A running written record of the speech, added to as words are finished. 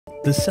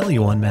the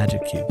Celluon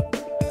Magic Cube,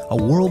 a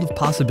world of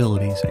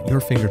possibilities at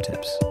your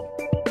fingertips.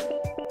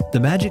 The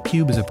Magic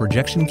Cube is a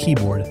projection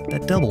keyboard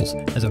that doubles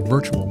as a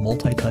virtual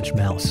multi-touch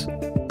mouse.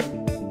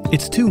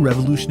 It's two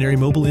revolutionary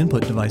mobile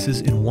input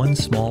devices in one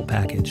small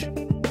package.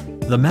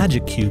 The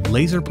Magic Cube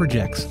laser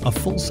projects a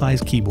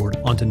full-size keyboard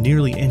onto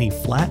nearly any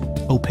flat,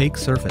 opaque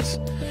surface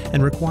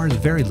and requires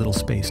very little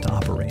space to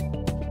operate.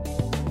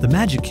 The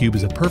Magic Cube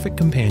is a perfect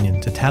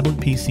companion to tablet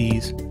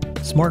PCs,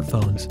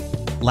 smartphones,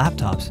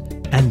 laptops,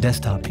 and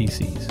desktop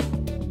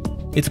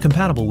PCs. It's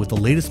compatible with the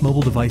latest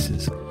mobile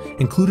devices,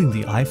 including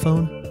the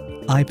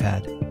iPhone,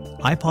 iPad,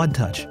 iPod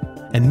Touch,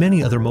 and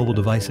many other mobile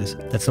devices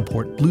that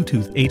support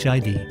Bluetooth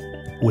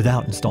HID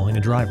without installing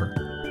a driver.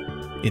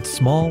 It's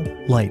small,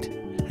 light,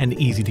 and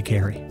easy to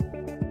carry.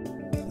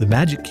 The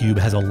Magic Cube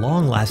has a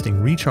long-lasting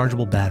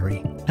rechargeable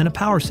battery and a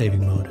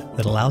power-saving mode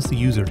that allows the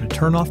user to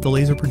turn off the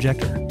laser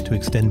projector to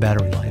extend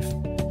battery life,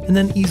 and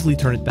then easily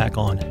turn it back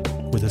on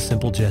with a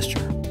simple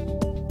gesture.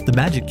 The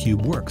Magic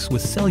Cube works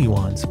with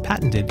Celluon's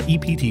patented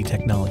EPT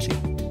technology.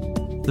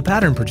 The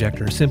pattern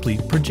projector simply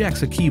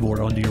projects a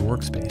keyboard onto your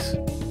workspace.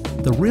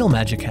 The real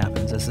magic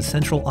happens as the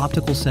central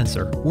optical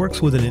sensor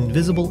works with an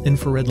invisible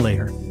infrared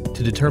layer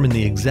to determine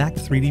the exact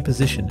 3D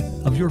position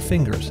of your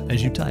fingers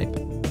as you type.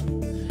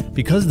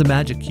 Because the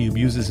Magic Cube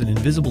uses an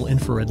invisible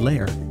infrared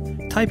layer,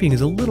 typing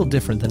is a little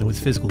different than with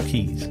physical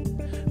keys,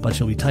 but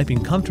you'll be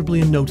typing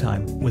comfortably in no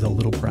time with a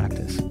little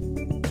practice.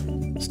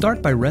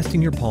 Start by resting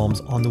your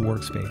palms on the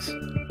workspace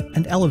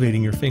and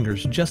elevating your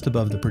fingers just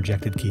above the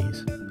projected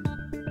keys.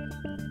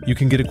 You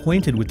can get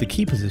acquainted with the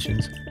key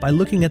positions by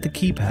looking at the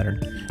key pattern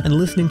and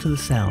listening to the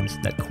sounds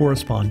that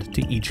correspond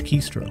to each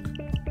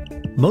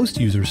keystroke. Most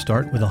users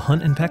start with a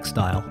hunt and peck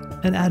style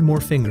and add more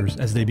fingers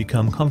as they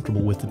become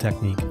comfortable with the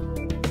technique.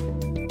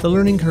 The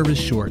learning curve is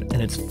short,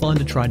 and it's fun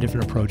to try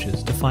different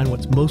approaches to find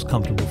what's most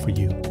comfortable for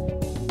you.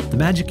 The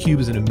Magic Cube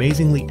is an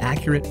amazingly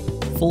accurate,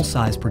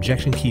 full-size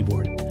projection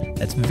keyboard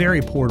that's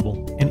very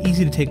portable and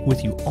easy to take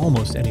with you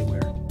almost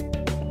anywhere.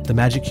 The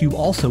Magic Cube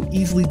also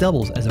easily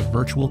doubles as a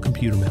virtual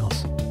computer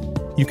mouse.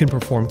 You can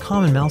perform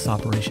common mouse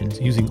operations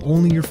using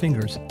only your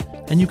fingers,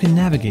 and you can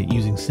navigate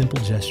using simple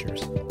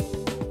gestures.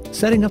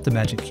 Setting up the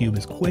Magic Cube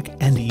is quick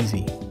and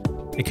easy.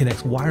 It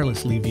connects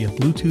wirelessly via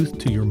Bluetooth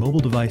to your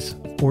mobile device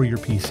or your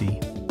PC.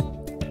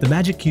 The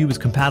Magic Cube is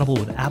compatible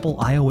with Apple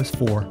iOS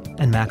 4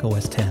 and Mac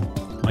OS X,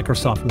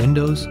 Microsoft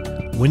Windows,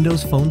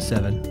 Windows Phone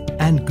 7,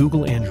 and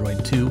Google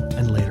Android 2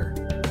 and later.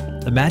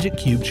 The Magic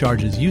Cube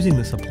charges using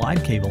the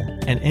supplied cable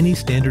and any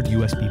standard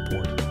USB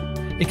port.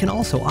 It can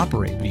also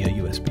operate via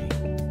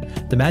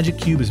USB. The Magic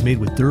Cube is made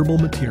with durable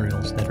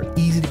materials that are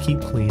easy to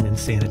keep clean and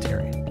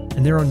sanitary,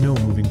 and there are no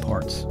moving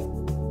parts.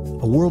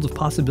 A world of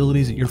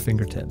possibilities at your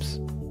fingertips.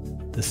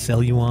 The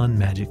Celluon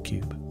Magic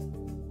Cube.